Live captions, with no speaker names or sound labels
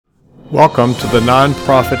Welcome to the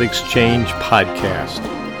Nonprofit Exchange Podcast.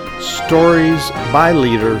 Stories by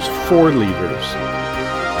leaders for leaders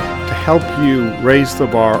to help you raise the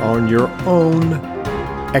bar on your own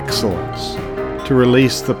excellence, to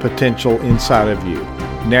release the potential inside of you.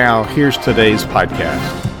 Now, here's today's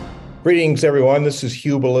podcast. Greetings, everyone. This is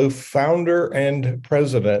Hugh Ballou, founder and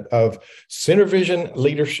president of Center Vision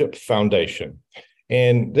Leadership Foundation.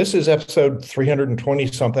 And this is episode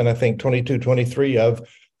 320-something, I think, 22, 23 of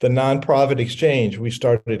the Nonprofit Exchange. We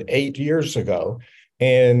started 8 years ago,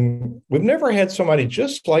 and we've never had somebody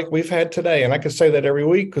just like we've had today. And I could say that every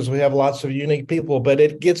week because we have lots of unique people, but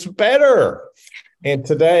it gets better. And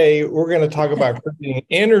today we're going to talk about creating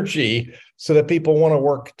energy so that people want to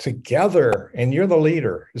work together. And you're the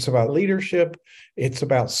leader. It's about leadership. It's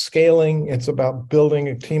about scaling. It's about building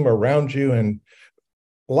a team around you, and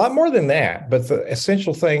a lot more than that, but the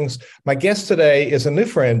essential things. My guest today is a new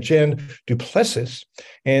friend, Jen Duplessis.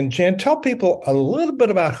 And Jen, tell people a little bit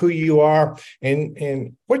about who you are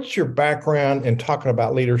and what's your background in talking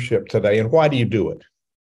about leadership today, and why do you do it?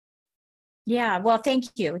 Yeah, well, thank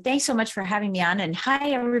you. Thanks so much for having me on. And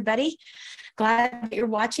hi, everybody. Glad that you're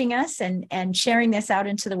watching us and sharing this out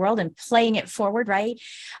into the world and playing it forward, right?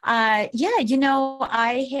 I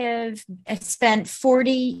have spent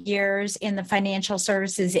 40 years in the financial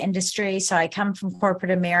services industry. So I come from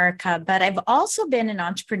corporate America, but I've also been an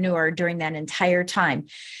entrepreneur during that entire time.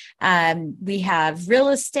 We have real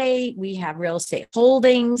estate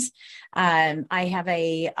holdings. I have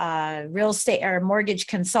a real estate or mortgage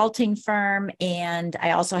consulting firm, and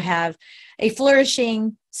I also have a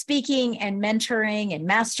flourishing speaking and mentoring and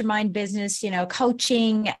mastermind business,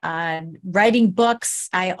 coaching, writing books.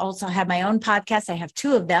 I also have my own podcast. I have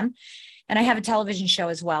two of them, and I have a television show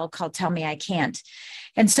as well called Tell Me I Can't.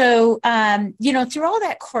 And so, through all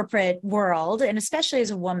that corporate world, and especially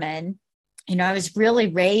as a woman, I was really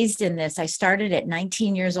raised in this. I started at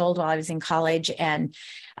 19 years old while I was in college, and,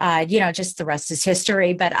 just the rest is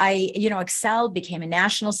history. But I, excelled, became a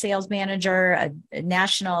national sales manager, a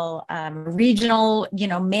national regional,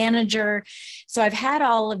 manager. So I've had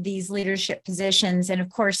all of these leadership positions. And of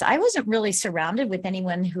course, I wasn't really surrounded with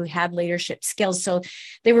anyone who had leadership skills. So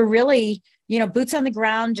they were really, boots on the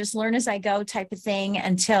ground, just learn as I go type of thing,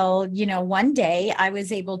 until, one day I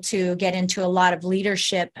was able to get into a lot of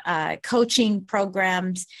leadership coaching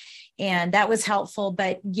programs, and that was helpful.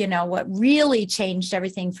 But, what really changed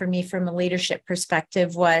everything for me from a leadership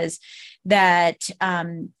perspective was that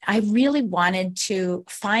I really wanted to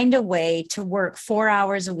find a way to work 4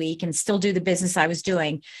 hours a week and still do the business I was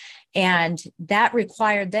doing. And that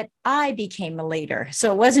required that I became a leader.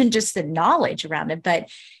 So it wasn't just the knowledge around it, but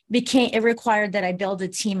it required that I build a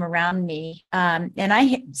team around me. And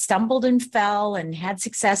I stumbled and fell and had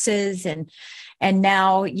successes. And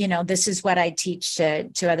now, this is what I teach to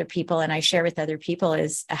other people, and I share with other people,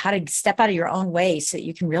 is how to step out of your own way so that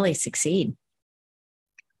you can really succeed.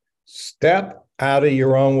 Step out of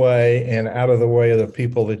your own way and out of the way of the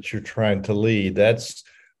people that you're trying to lead. That's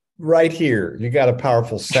right here. You got a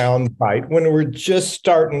powerful sound bite when we're just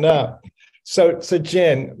starting up. So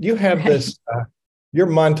Jen, you have this, your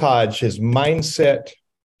montage is mindset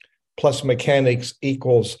plus mechanics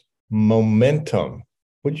equals momentum.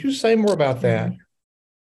 Would you say more about that?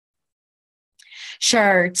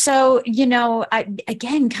 Sure. So,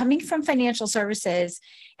 again, coming from financial services,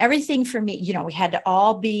 everything for me, we had to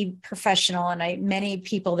all be professional. And many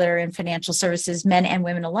people that are in financial services, men and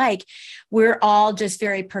women alike, we're all just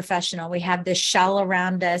very professional. We have this shell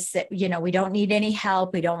around us that, we don't need any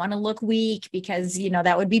help. We don't want to look weak because,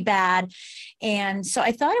 that would be bad. And so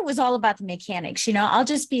I thought it was all about the mechanics. I'll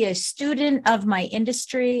just be a student of my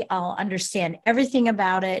industry. I'll understand everything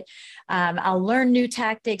about it. I'll learn new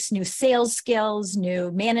tactics, new sales skills,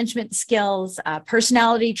 new management skills,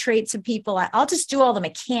 personality traits of people. I'll just do all the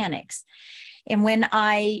mechanics. And when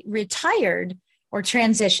I retired or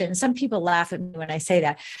transitioned, some people laugh at me when I say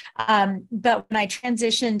that, but when I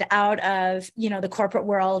transitioned out of, the corporate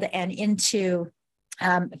world and into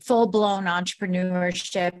full-blown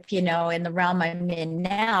entrepreneurship, in the realm I'm in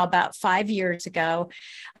now, about 5 years ago,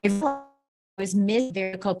 I was missing a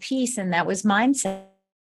very critical piece, and that was mindset.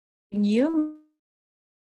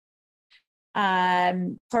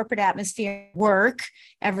 Corporate atmosphere, work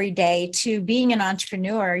every day, to being an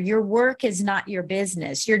entrepreneur. Your work is not your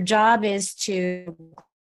business. Your job is to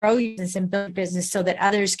grow your business and build a business so that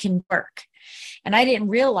others can work. And I didn't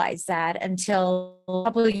realize that until a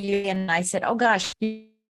couple of years, and I said, oh gosh, a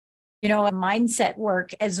mindset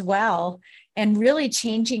work as well. And really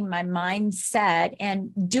changing my mindset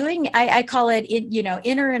and doing, I call it,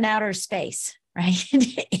 inner and outer space. right?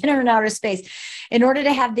 Inner and outer space. In order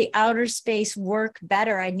to have the outer space work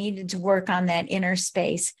better, I needed to work on that inner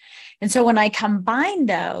space. And so when I combined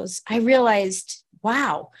those, I realized,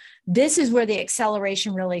 wow, this is where the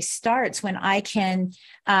acceleration really starts, when I can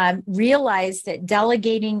realize that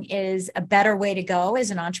delegating is a better way to go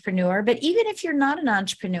as an entrepreneur. But even if you're not an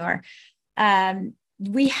entrepreneur,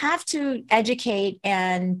 we have to educate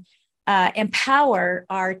and empower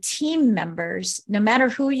our team members, no matter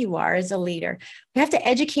who you are as a leader. We have to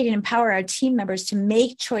educate and empower our team members to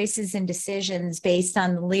make choices and decisions based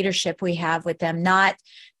on the leadership we have with them, not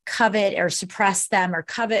covet or suppress them, or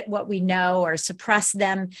covet what we know, or suppress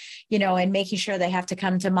them, and making sure they have to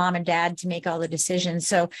come to mom and dad to make all the decisions.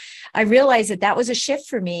 So I realized that was a shift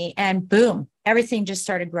for me, and boom, everything just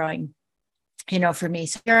started growing. For me.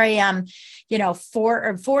 So here I am,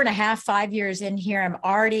 4.5, 5 years in here. I'm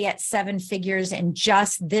already at 7 figures in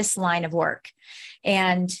just this line of work.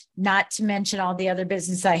 And not to mention all the other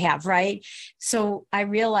business I have, right? So I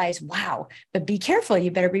realized, wow, but be careful. You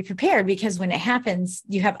better be prepared, because when it happens,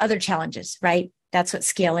 you have other challenges, right? That's what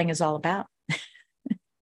scaling is all about.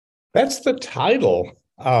 That's the title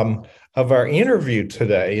of our interview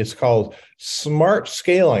today. It's called Smart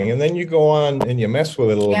Scaling. And then you go on and you mess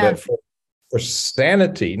with it a little bit for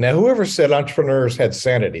sanity. Now, whoever said entrepreneurs had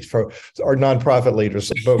sanity or nonprofit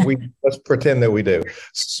leaders, but let's pretend that we do.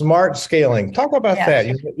 Smart scaling. Talk about that.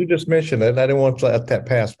 You just mentioned it. I didn't want to let that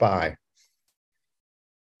pass by.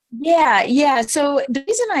 Yeah. So the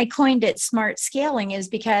reason I coined it smart scaling is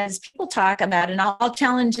because people talk about, and I'll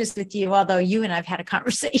challenge this with you, although you and I've had a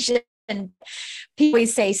conversation, and people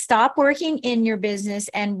always say, stop working in your business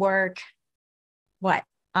and work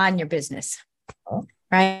on your business,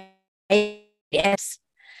 right? Yes.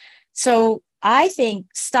 So I think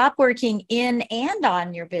stop working in and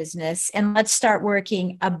on your business, and let's start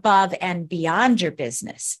working above and beyond your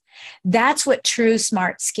business. That's what true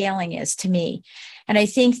smart scaling is to me. And I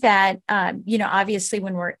think that, obviously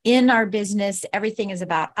when we're in our business, everything is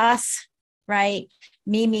about us, right?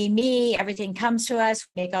 Me, everything comes to us,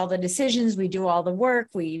 we make all the decisions, we do all the work,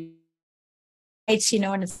 and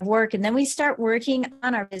it's work. And then we start working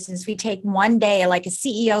on our business. We take one day, like a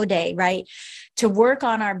CEO day, right, to work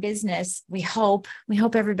on our business. We hope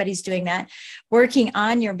everybody's doing that, working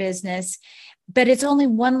on your business, but it's only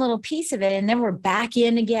one little piece of it. And then we're back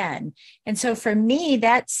in again. And so for me,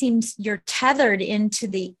 that seems you're tethered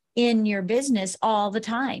in your business all the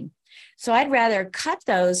time. So I'd rather cut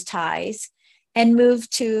those ties and move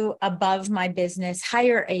to above my business,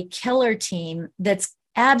 hire a killer team that's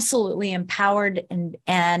absolutely empowered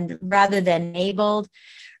and rather than enabled,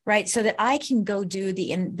 right? So that I can go do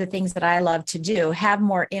the things that I love to do, have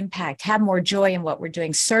more impact, have more joy in what we're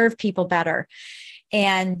doing, serve people better.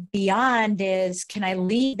 And beyond is, can I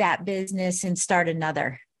leave that business and start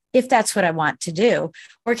another, if that's what I want to do?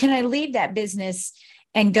 Or can I leave that business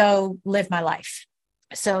and go live my life?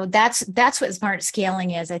 So that's what smart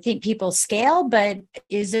scaling is. I think people scale, but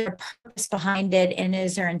is there a purpose behind it? And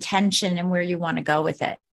is there intention and where you want to go with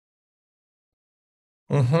it?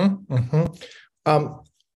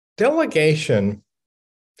 Delegation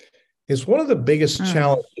is one of the biggest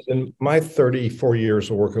challenges in my 34 years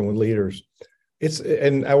of working with leaders.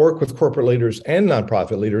 And I work with corporate leaders and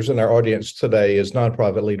nonprofit leaders, and our audience today is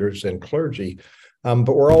nonprofit leaders and clergy. But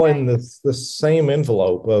we're all in the same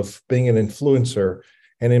envelope of being an influencer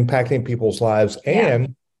and impacting people's lives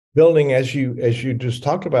and building, as you just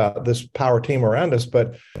talked about, this power team around us.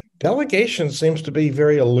 But delegation seems to be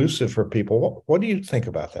very elusive for people. What do you think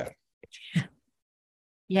about that?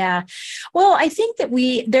 Yeah. Well, I think that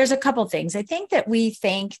there's a couple things. I think that we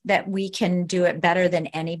think that we can do it better than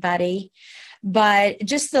anybody, but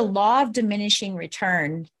just the law of diminishing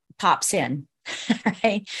return pops in.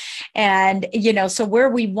 Right. And, so where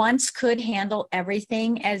we once could handle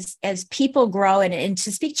everything as people grow and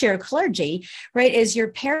to speak to your clergy, right, as your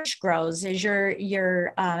parish grows, as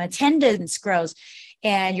your attendance grows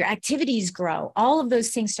and your activities grow, all of those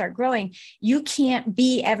things start growing. You can't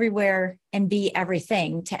be everywhere and be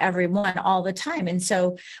everything to everyone all the time. And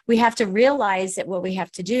so we have to realize that what we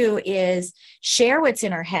have to do is share what's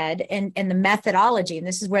in our head and the methodology. And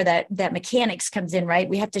this is where that mechanics comes in, right?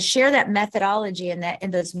 We have to share that methodology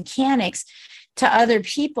and those mechanics to other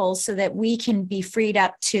people so that we can be freed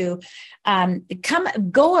up to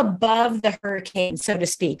go above the hurricane, so to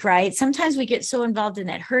speak, right? Sometimes we get so involved in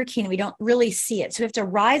that hurricane, we don't really see it. So we have to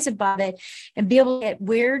rise above it and be able to get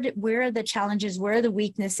where are the challenges, where are the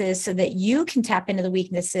weaknesses, so that you can tap into the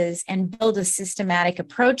weaknesses and build a systematic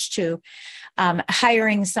approach to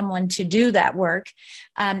hiring someone to do that work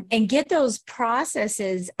and get those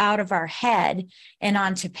processes out of our head and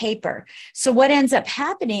onto paper. So what ends up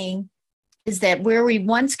happening is that where we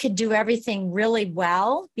once could do everything really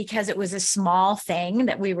well because it was a small thing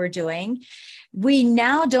that we were doing, we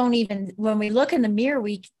now don't even, when we look in the mirror,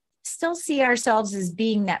 we still see ourselves as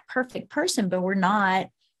being that perfect person, but we're not.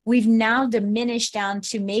 We've now diminished down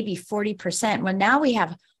to maybe 40%. Well, now we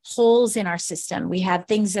have holes in our system. We have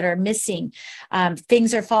things that are missing.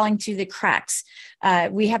 Things are falling through the cracks.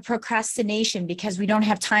 We have procrastination because we don't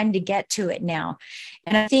have time to get to it now.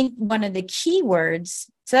 And I think one of the key words,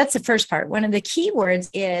 so that's the first part. One of the key words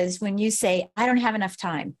is when you say, I don't have enough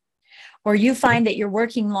time, or you find that you're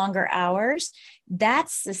working longer hours,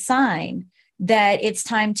 that's the sign that it's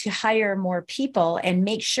time to hire more people and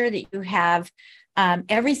make sure that you have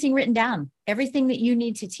everything written down, everything that you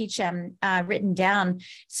need to teach them written down,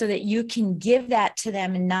 so that you can give that to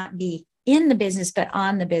them and not be in the business, but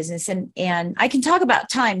on the business. And I can talk about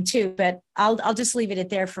time too, but I'll just leave it at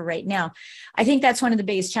there for right now. I think that's one of the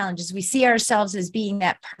biggest challenges. We see ourselves as being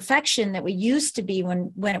that perfection that we used to be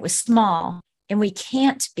when it was small, and we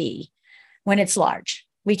can't be when it's large.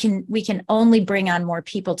 We can only bring on more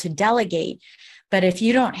people to delegate. But if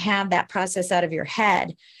you don't have that process out of your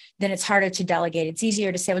head, then it's harder to delegate. It's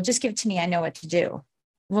easier to say, well, just give it to me. I know what to do.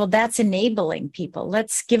 Well, that's enabling people.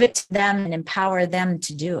 Let's give it to them and empower them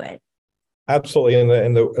to do it. Absolutely.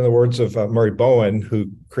 In the words of Murray Bowen,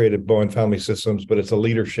 who created Bowen Family Systems, but it's a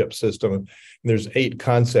leadership system. And there's 8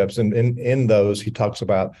 concepts. And in those, he talks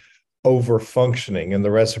about over-functioning, and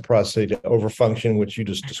the reciprocity to over-function, which you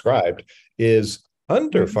just described, is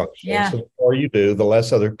under-functioning. Yeah. So the more you do, the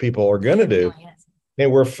less other people are going to do. Oh, yes.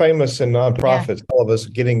 And we're famous in nonprofits, all of us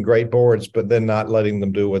getting great boards, but then not letting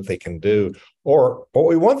them do what they can do or what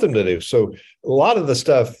we want them to do. So a lot of the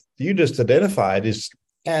stuff you just identified is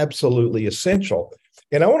absolutely essential.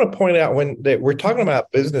 And I want to point out that we're talking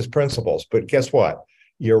about business principles, but guess what?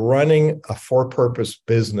 You're running a for-purpose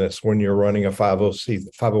business when you're running a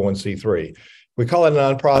 501c3. We call it a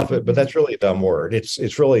nonprofit, but that's really a dumb word.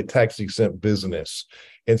 It's really a tax-exempt business.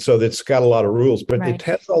 And so it's got a lot of rules, but Right. It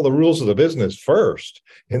has all the rules of the business first.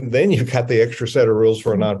 And then you've got the extra set of rules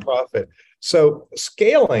for a nonprofit. So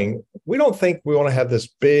scaling, we don't think we want to have this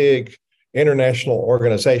big international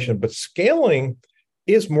organization, but scaling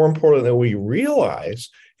is more important than we realize.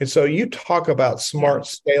 And so you talk about smart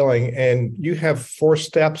scaling, and you have 4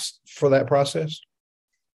 steps for that process.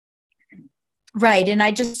 Right. And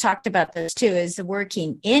I just talked about this too, is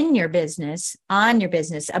working in your business, on your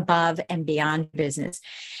business, above and beyond business.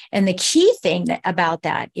 And the key thing about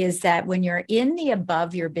that is that when you're in the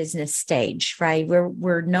above your business stage, right,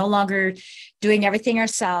 we're no longer doing everything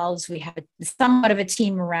ourselves. We have somewhat of a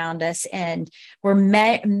team around us, and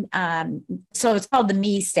so it's called the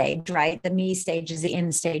me stage, right? The me stage is the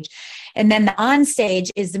in stage. And then the on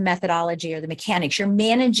stage is the methodology or the mechanics. You're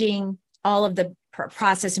managing all of the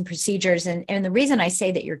process and procedures. And the reason I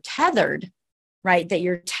say that you're tethered, right, that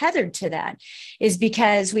you're tethered to that is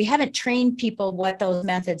because we haven't trained people what those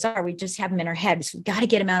methods are. We just have them in our heads. We've got to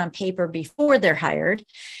get them out on paper before they're hired.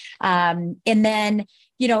 And then,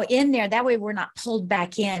 in there, that way we're not pulled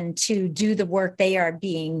back in to do the work they are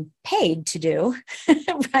being paid to do,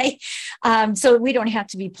 right? So we don't have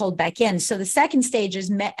to be pulled back in. So the second stage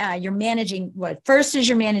is you're managing, first is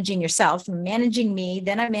you're managing yourself, you're managing me,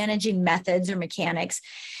 then I'm managing methods or mechanics.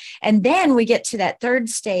 And then we get to that third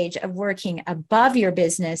stage of working above your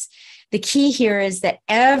business. The key here is that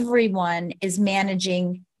everyone is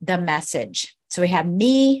managing the message. So we have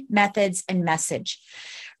me, methods, and message.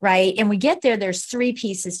 Right. And we get there, there's 3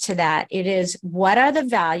 pieces to that. It is, what are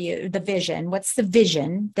the vision? What's the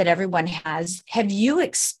vision that everyone has? Have you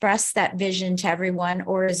expressed that vision to everyone?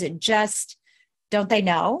 Or is it just, don't they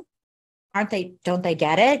know? Don't they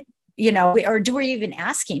get it? Or do we even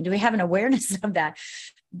asking? Do we have an awareness of that?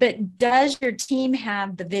 But does your team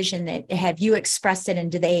have the vision? That have you expressed it?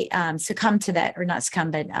 And do they succumb to that, or not succumb,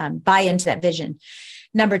 but buy into that vision?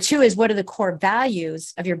 Number 2 is, what are the core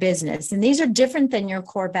values of your business? And these are different than your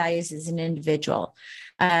core values as an individual.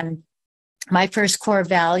 My first core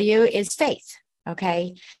value is faith.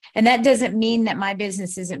 Okay. And that doesn't mean that my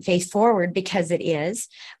business isn't faith forward, because it is,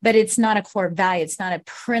 but it's not a core value. It's not a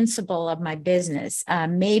principle of my business.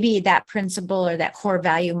 Maybe that principle or that core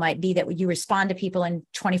value might be that you respond to people in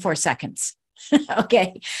 24 seconds.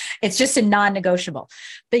 Okay. It's just a non-negotiable,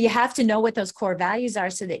 but you have to know what those core values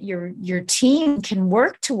are so that your team can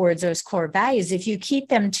work towards those core values. If you keep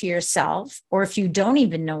them to yourself, or if you don't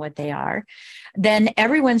even know what they are, then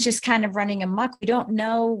everyone's just kind of running amok. We don't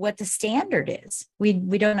know what the standard is. We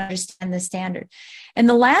don't understand the standard. And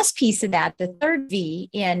the last piece of that, the third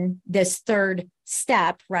V in this third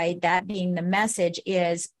step, right, that being the message,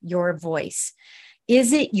 is your voice.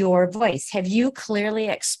 Is it your voice? Have you clearly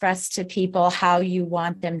expressed to people how you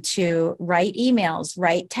want them to write emails,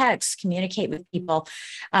 write texts, communicate with people?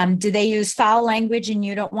 Do they use foul language and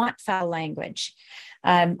you don't want foul language?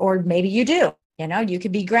 Or maybe you do. You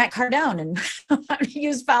could be Grant Cardone and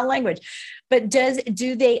use foul language. But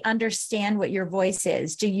do they understand what your voice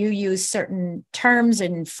is? Do you use certain terms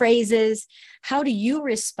and phrases? How do you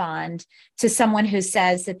respond to someone who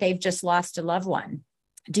says that they've just lost a loved one?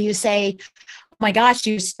 Do you say, my gosh,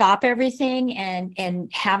 do you stop everything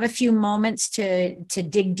and have a few moments to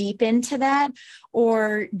dig deep into that?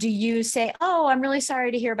 Or do you say, oh, I'm really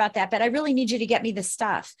sorry to hear about that, but I really need you to get me the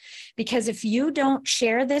stuff? Because if you don't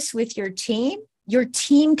share this with your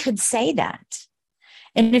team could say that.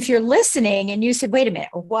 And if you're listening and you said, wait a minute,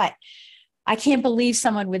 what? I can't believe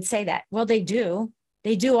someone would say that. Well, they do.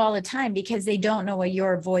 They do all the time because they don't know what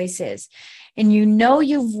your voice is. And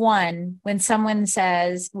you've won when someone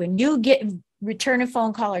says, when you return a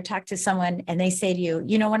phone call or talk to someone and they say to you,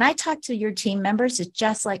 when I talk to your team members, it's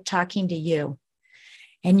just like talking to you.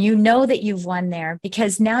 And you know that you've won there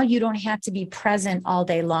because now you don't have to be present all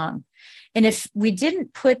day long. And if we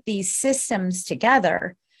didn't put these systems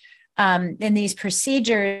together and these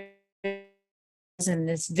procedures and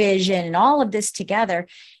this vision and all of this together,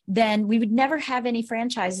 then we would never have any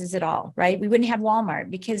franchises at all, right? We wouldn't have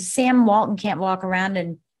Walmart because Sam Walton can't walk around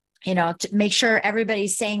and to make sure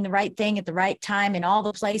everybody's saying the right thing at the right time in all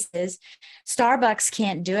the places. Starbucks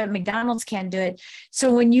can't do it. McDonald's can't do it.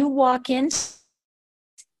 So when you walk in,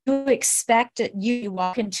 you expect that you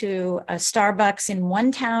walk into a Starbucks in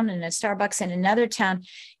one town and a Starbucks in another town,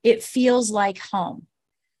 it feels like home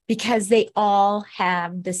because they all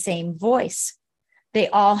have the same voice. They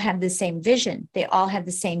all have the same vision. They all have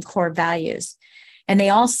the same core values. And they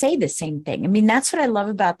all say the same thing. I mean, that's what I love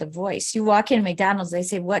about the voice. You walk in McDonald's, they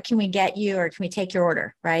say, what can we get you? Or can we take your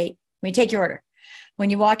order? Right? Can we take your order? When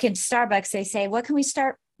you walk into Starbucks, they say, what can we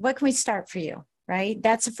start for you? Right?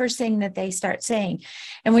 That's the first thing that they start saying.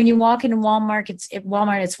 And when you walk into Walmart,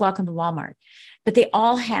 it's welcome to Walmart. But they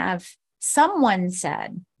all have, someone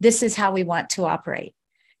said, this is how we want to operate.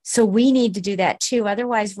 So we need to do that too.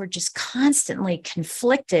 Otherwise, we're just constantly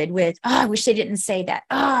conflicted with, I wish they didn't say that.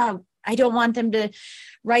 I don't want them to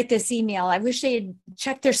write this email. I wish they had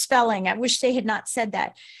checked their spelling. I wish they had not said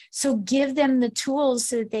that. So give them the tools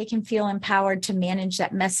so that they can feel empowered to manage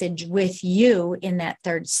that message with you in that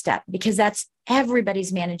third step, because that's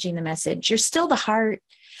everybody's managing the message. You're still the heart,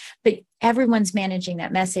 but everyone's managing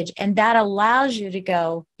that message. And that allows you to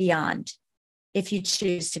go beyond if you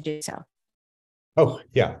choose to do so. Oh,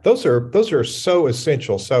 yeah. Those are so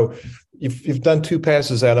essential. So you've done 2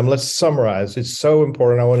 passes at them. Let's summarize. It's so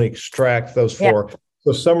important. I want to extract those 4. Yep.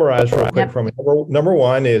 So summarize real quick from me. Number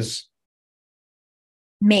 1 is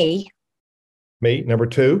me. Number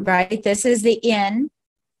 2. Right. This is the in.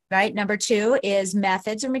 Right. Number 2 is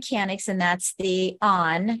methods or mechanics, and that's the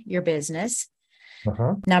on your business.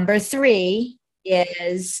 Number 3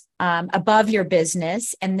 is above your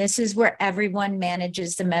business. And this is where everyone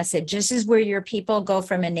manages the message. This is where your people go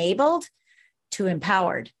from enabled to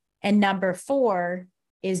empowered. And number 4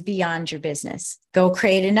 is beyond your business. Go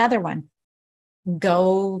create another one.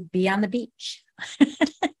 Go be on the beach.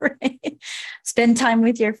 Right? Spend time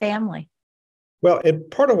with your family. Well, and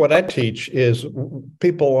part of what I teach is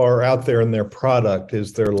people are out there and their product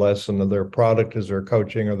is their lesson, or their product is their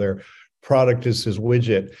coaching, or their product is his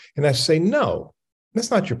widget. And I say, no, that's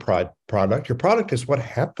not your product. Your product is what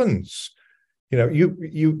happens.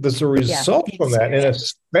 There's a result from that. And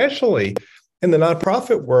especially in the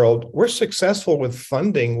nonprofit world, we're successful with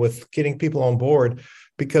funding, with getting people on board,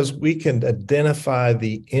 because we can identify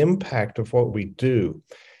the impact of what we do.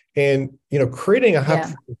 And, creating a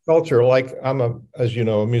high culture, like I'm as you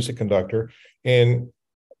know, a music conductor, and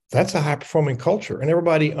that's a high performing culture. And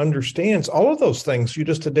everybody understands all of those things you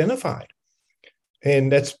just identified.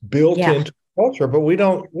 And that's built into culture, but we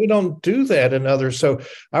don't do that in others. So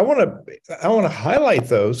I want to highlight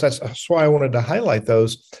those. That's why I wanted to highlight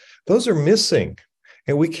those. Those are missing.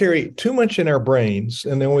 And we carry too much in our brains,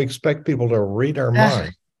 and then we expect people to read our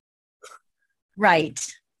mind. Right.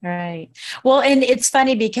 Well, and it's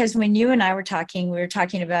funny because when you and I were talking, we were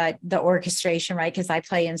talking about the orchestration, right? Because I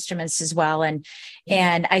play instruments as well. And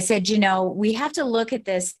I said, we have to look at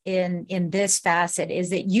this in this facet, is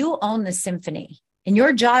that you own the symphony. And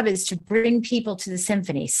your job is to bring people to the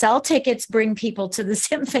symphony. Sell tickets, bring people to the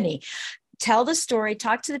symphony. Tell the story,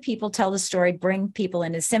 talk to the people, tell the story, bring people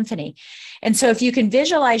into symphony. And so if you can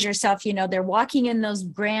visualize yourself, they're walking in those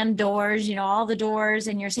grand doors, all the doors,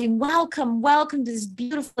 and you're saying, welcome to this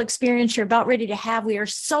beautiful experience you're about ready to have. We are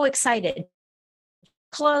so excited.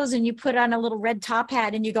 clothes and you put on a little red top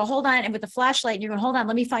hat and you go, hold on, and with a flashlight, and you're going, hold on,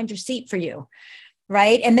 let me find your seat for you.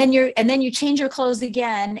 Right. And then you change your clothes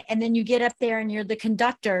again. And then you get up there and you're the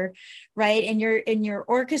conductor. Right. And you're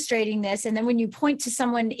orchestrating this. And then when you point to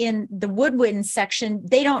someone in the woodwind section,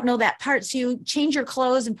 they don't know that part. So you change your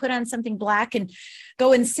clothes and put on something black and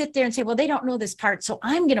go and sit there and say, well, they don't know this part, so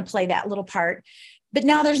I'm going to play that little part. But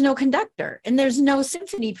now there's no conductor and there's no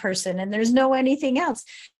symphony person and there's no anything else.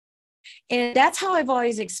 And that's how I've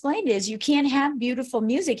always explained it, is you can't have beautiful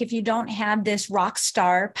music if you don't have this rock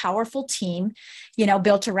star, powerful team,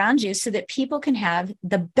 built around you so that people can have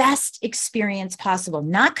the best experience possible,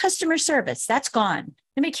 not customer service. That's gone.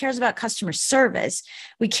 Nobody cares about customer service.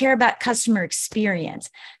 We care about customer experience.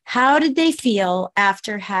 How did they feel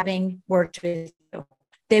after having worked with you?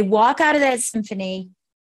 They walk out of that symphony,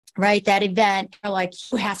 right? That event, they're like,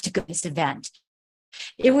 you have to go to this event.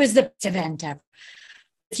 It was the best event ever.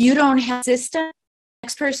 If you don't have a system, the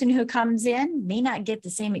next person who comes in may not get the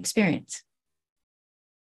same experience.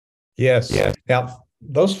 Yes. Now,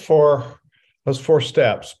 those four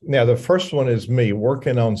steps. Now, the first one is me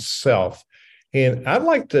working on self. And I'd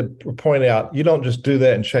like to point out, you don't just do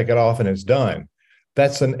that and check it off and it's done.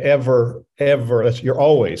 That's an you're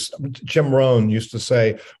always. Jim Rohn used to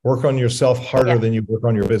say, work on yourself harder than you work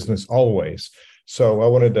on your business always. So I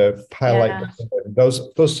wanted to highlight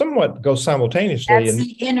those somewhat go simultaneously. That's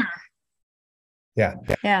the inner. Yeah.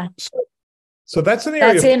 Yeah. So that's an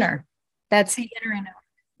area. That's inner. That's the inner.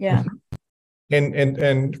 Yeah.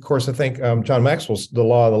 And of course, I think John Maxwell's the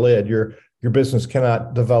law of the lid. Your business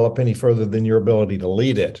cannot develop any further than your ability to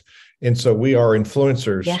lead it. And so we are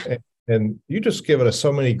influencers. Yeah. And you just given us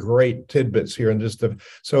so many great tidbits here. And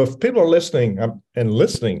so if people are listening,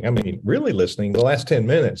 really listening, the last 10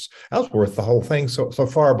 minutes, that was worth the whole thing so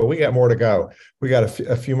far, but we got more to go. We got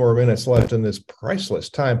a few more minutes left in this priceless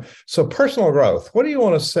time. So personal growth, what do you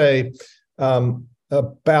want to say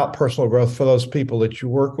about personal growth for those people that you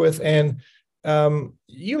work with? And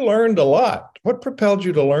you learned a lot. What propelled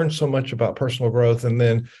you to learn so much about personal growth? And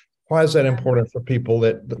then why is that important for people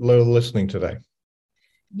that are listening today?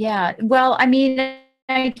 Yeah. Well,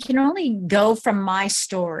 I can only go from my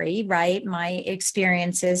story, right? My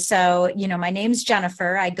experiences. So, my name's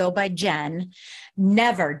Jennifer. I go by Jen,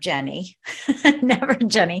 never Jenny, never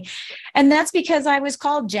Jenny. And that's because I was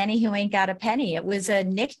called Jenny who ain't got a penny. It was a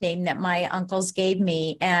nickname that my uncles gave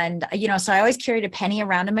me. And, so I always carried a penny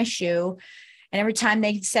around in my shoe. And every time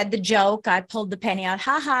they said the joke, I pulled the penny out.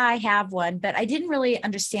 Ha ha, I have one. But I didn't really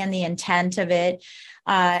understand the intent of it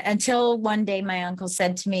until one day my uncle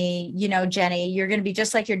said to me, Jenny, you're going to be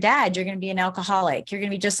just like your dad. You're going to be an alcoholic. You're going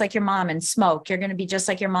to be just like your mom and smoke. You're going to be just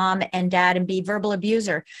like your mom and dad and be verbal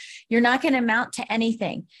abuser. You're not going to amount to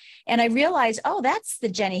anything. And I realized, that's the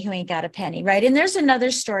Jenny who ain't got a penny, right? And there's another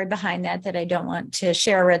story behind that I don't want to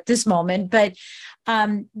share at this moment, but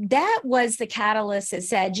that was the catalyst that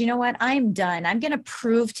said, you know what, I'm done. I'm going to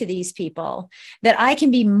prove to these people that I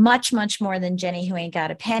can be much, much more than Jenny who ain't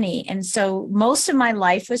got a penny. And so most of my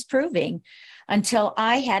life was proving until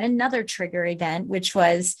I had another trigger event, which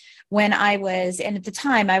was when and at the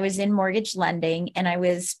time I was in mortgage lending and I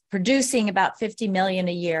was producing about 50 million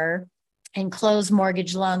a year in closed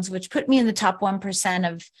mortgage loans, which put me in the top 1%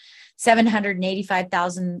 of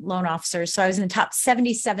 785,000 loan officers. So I was in the top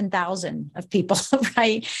 77,000 of people,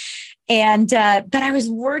 right? And, but I was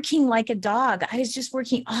working like a dog. I was just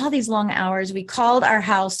working all these long hours. We called our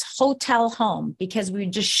house hotel home because we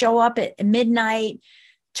would just show up at midnight,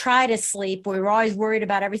 try to sleep. We were always worried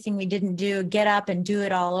about everything we didn't do, get up and do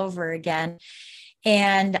it all over again.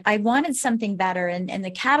 And I wanted something better. And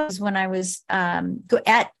the catalyst when I was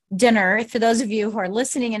at dinner, for those of you who are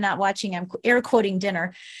listening and not watching, I'm air quoting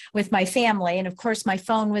dinner with my family. And of course, my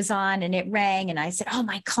phone was on and it rang. And I said,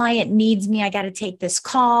 my client needs me. I got to take this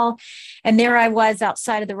call. And there I was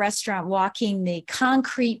outside of the restaurant walking the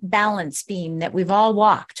concrete balance beam that we've all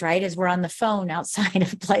walked, right? As we're on the phone outside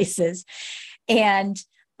of places. And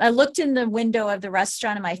I looked in the window of the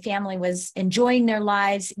restaurant and my family was enjoying their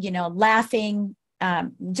lives, laughing,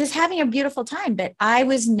 just having a beautiful time. But I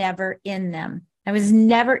was never in them. I was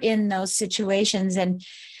never in those situations. And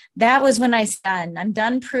that was when I said, I'm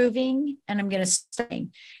done proving and I'm going to study.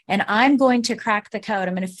 And I'm going to crack the code.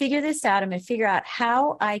 I'm going to figure this out. I'm going to figure out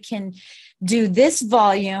how I can do this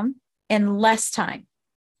volume in less time.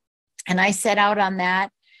 And I set out on that.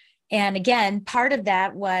 And again, part of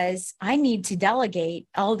that was I need to delegate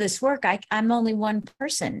all this work. I'm only one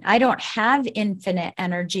person. I don't have infinite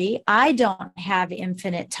energy. I don't have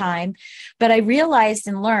infinite time, but I realized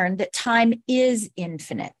and learned that time is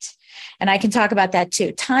infinite. And I can talk about that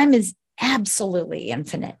too. Time is absolutely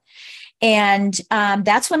infinite. And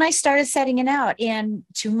that's when I started setting it out. And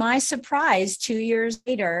to my surprise, 2 years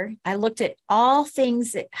later, I looked at all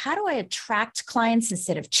things that, how do I attract clients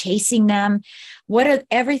instead of chasing them? What are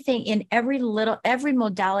everything in every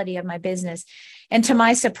modality of my business? And to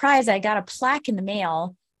my surprise, I got a plaque in the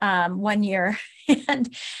mail one year,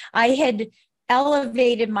 and I had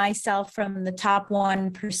elevated myself from the top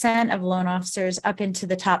 1% of loan officers up into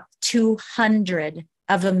the top 200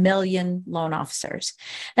 of a million loan officers.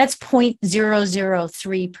 That's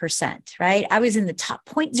 0.003%, right? I was in the top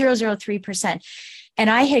 0.003%, and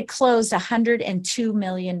I had closed $102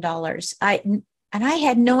 million. And I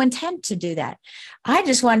had no intent to do that. I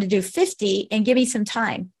just wanted to do 50 and give me some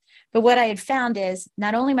time. But what I had found is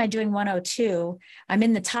not only am I doing 102, I'm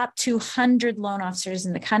in the top 200 loan officers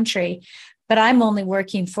in the country, but I'm only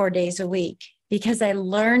working 4 days a week because I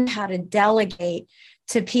learned how to delegate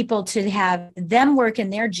to people to have them work in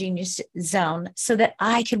their genius zone so that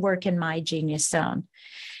I could work in my genius zone.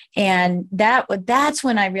 And that's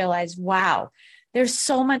when I realized, wow, there's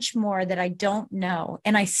so much more that I don't know.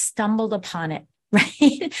 And I stumbled upon it,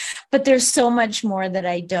 right? But there's so much more that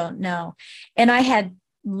I don't know. And I had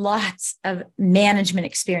lots of management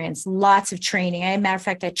experience, lots of training. As a matter of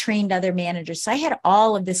fact, I trained other managers. So I had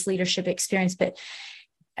all of this leadership experience, but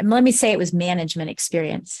let me say it was management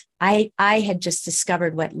experience. I had just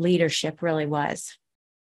discovered what leadership really was.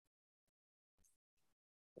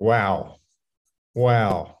 Wow.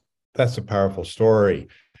 That's a powerful story.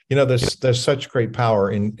 There's such great power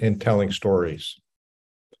in telling stories.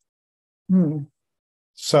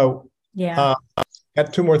 So yeah.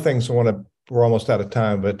 Got two more things we're almost out of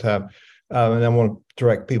time, but and I want to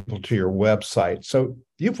direct people to your website. So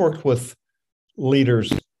you've worked with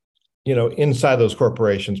leaders, inside those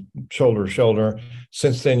corporations, shoulder to shoulder.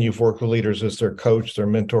 Since then, you've worked with leaders as their coach, their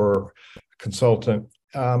mentor, consultant.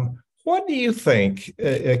 What do you think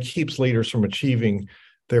keeps leaders from achieving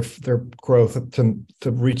their growth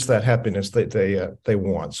to reach that happiness that they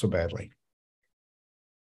want so badly?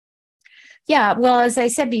 Yeah, well, as I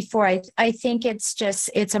said before, I think it's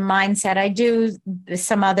a mindset. I do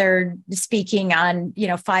some other speaking on,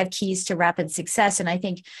 5 keys to rapid success. And I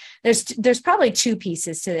think there's probably 2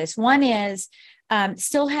 pieces to this. One is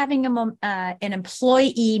still having an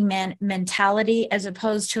employee mentality as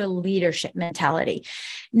opposed to a leadership mentality.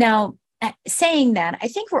 Now, saying that, I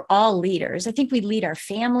think we're all leaders. I think we lead our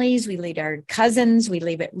families, we lead our cousins, we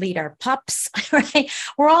lead our pups, right?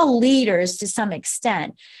 We're all leaders to some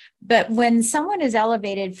extent. But when someone is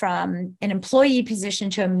elevated from an employee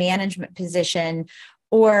position to a management position,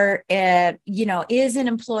 or is an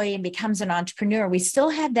employee and becomes an entrepreneur, we still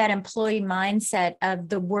have that employee mindset of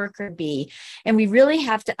the worker bee. And we really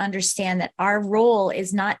have to understand that our role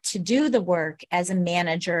is not to do the work as a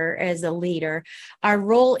manager, as a leader. Our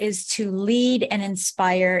role is to lead and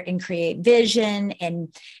inspire and create vision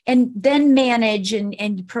and then manage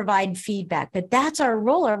and provide feedback. But that's our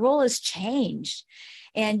role. Our role has changed.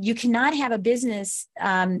 And you cannot have a business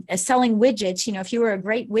selling widgets. If you were a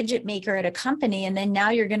great widget maker at a company and then now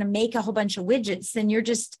you're going to make a whole bunch of widgets, then you're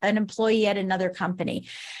just an employee at another company.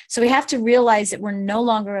 So we have to realize that we're no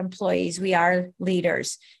longer employees. We are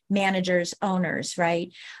leaders, managers, owners,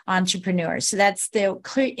 right? Entrepreneurs. So that's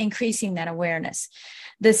increasing that awareness.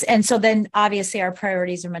 And so then obviously our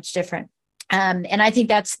priorities are much different. And I think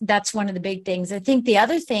that's one of the big things. I think the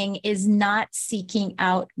other thing is not seeking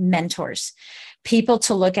out mentors, people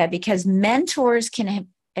to look at, because mentors can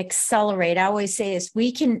accelerate. I always say this: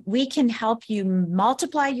 we can help you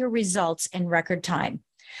multiply your results in record time,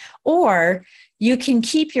 or you can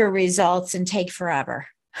keep your results and take forever.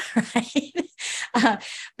 Right.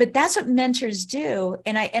 But that's what mentors do.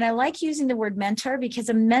 And I like using the word mentor because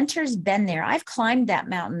a mentor's been there. I've climbed that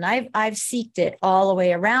mountain. I've seeked it all the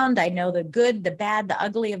way around. I know the good, the bad, the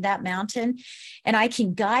ugly of that mountain. And I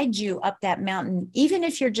can guide you up that mountain. Even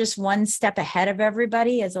if you're just one step ahead of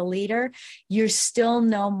everybody as a leader, you still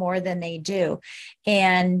know more than they do.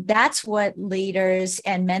 And that's what leaders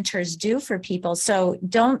and mentors do for people. So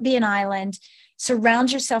don't be an island.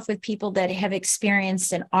 Surround yourself with people that have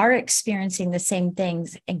experienced and are experiencing the same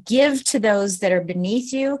things, and give to those that are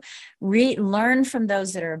beneath you, learn from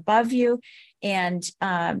those that are above you, and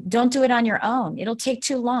don't do it on your own. It'll take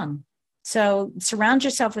too long. So surround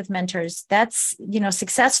yourself with mentors. That's,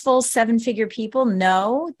 successful 7-figure people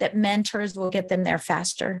know that mentors will get them there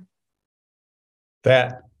faster.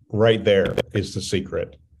 That right there is the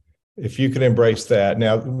secret. If you can embrace that.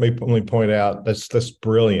 Now, let me point out, that's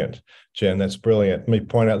brilliant, Jen. That's brilliant. Let me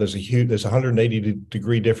point out there's a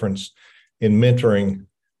 180-degree difference in mentoring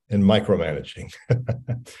and micromanaging.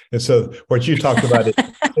 And so what you talked about is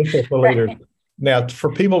essential for leaders. Now,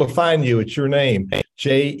 for people to find you, it's your name,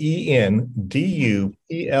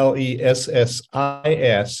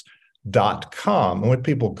 JenDupLessis.com. And when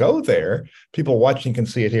people go there, people watching can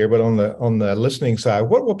see it here, but on the listening side,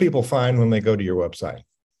 what will people find when they go to your website?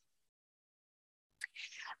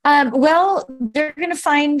 Well, they're going to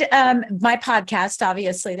find my podcast.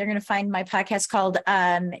 Obviously, they're going to find my podcast called.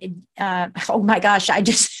 Oh my gosh, I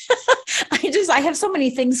have so many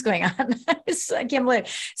things going on. I can't believe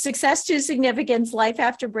Success to Significance: Life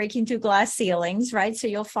After Breaking Through Glass Ceilings. Right, so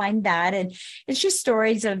you'll find that, and it's just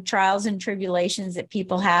stories of trials and tribulations that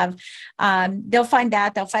people have. They'll find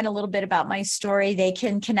that. They'll find a little bit about my story. They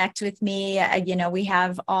can connect with me. We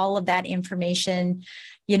have all of that information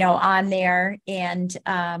on there. And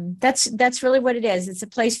that's really what it is. It's a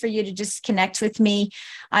place for you to just connect with me.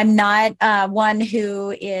 I'm not one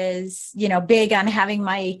who is, big on having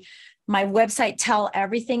my website tell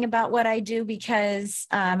everything about what I do, because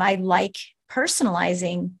I like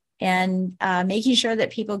personalizing and making sure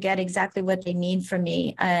that people get exactly what they need from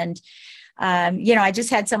me. And I just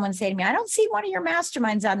had someone say to me, I don't see one of your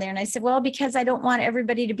masterminds on there. And I said, well, because I don't want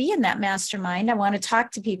everybody to be in that mastermind. I want to talk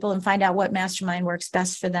to people and find out what mastermind works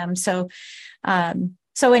best for them. So yeah,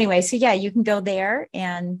 you can go there,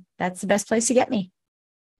 and that's the best place to get me.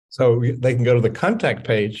 So they can go to the contact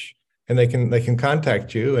page and they can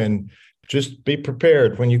contact you, and just be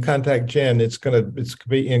prepared. When you contact Jen, it's going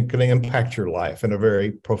to impact your life in a very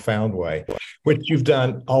profound way, which you've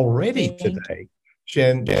done already today.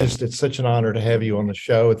 Jen, it's such an honor to have you on the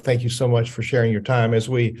show. Thank you so much for sharing your time. As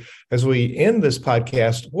we end this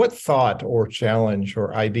podcast, what thought or challenge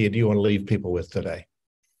or idea do you want to leave people with today?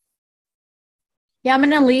 Yeah, I'm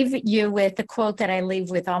going to leave you with a quote that I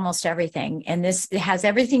leave with almost everything. And this has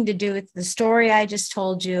everything to do with the story I just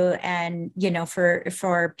told you. And,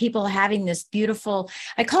 for people having this beautiful,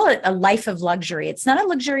 I call it a life of luxury. It's not a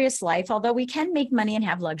luxurious life, although we can make money and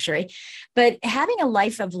have luxury. But having a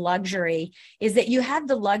life of luxury is that you have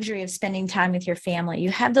the luxury of spending time with your family.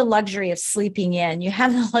 You have the luxury of sleeping in. You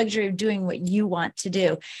have the luxury of doing what you want to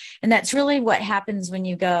do. And that's really what happens when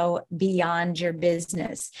you go beyond your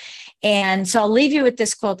business. And so I'll leave you with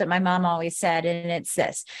this quote that my mom always said, and it's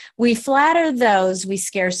this: we flatter those we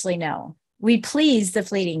scarcely know. We please the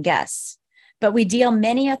fleeting guests, but we deal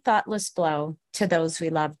many a thoughtless blow to those we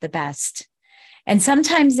love the best. And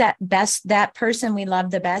sometimes that person we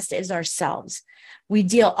love the best is ourselves. We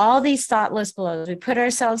deal all these thoughtless blows. We put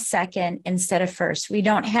ourselves second instead of first. We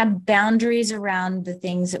don't have boundaries around the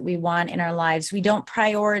things that we want in our lives. We don't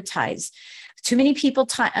prioritize. Too many people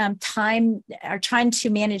are trying to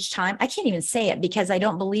manage time. I can't even say it because I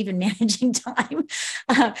don't believe in managing time.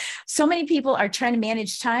 So many people are trying to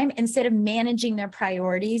manage time instead of managing their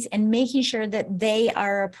priorities and making sure that they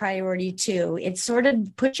are a priority too. It's sort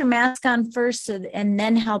of put your mask on first and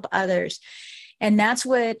then help others. And that's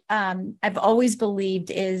what I've always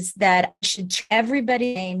believed, is that I should treat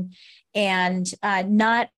everybody and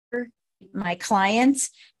not my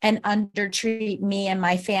clients and undertreat me and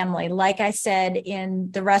my family. Like I said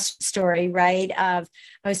in the rest story, right? I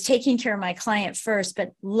was taking care of my client first,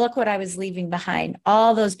 but look what I was leaving behind.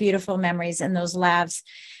 All those beautiful memories and those laughs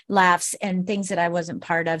and things that I wasn't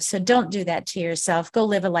part of. So don't do that to yourself. Go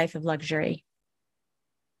live a life of luxury.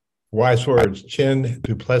 Wise words. Jen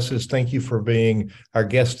Duplessis, thank you for being our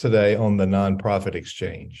guest today on the Nonprofit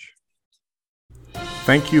Exchange.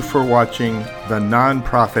 Thank you for watching the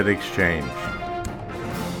Nonprofit Exchange.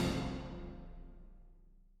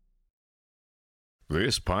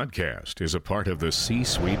 This podcast is a part of the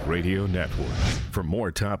C-Suite Radio Network. For more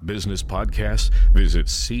top business podcasts, visit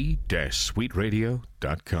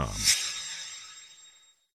c-suiteradio.com.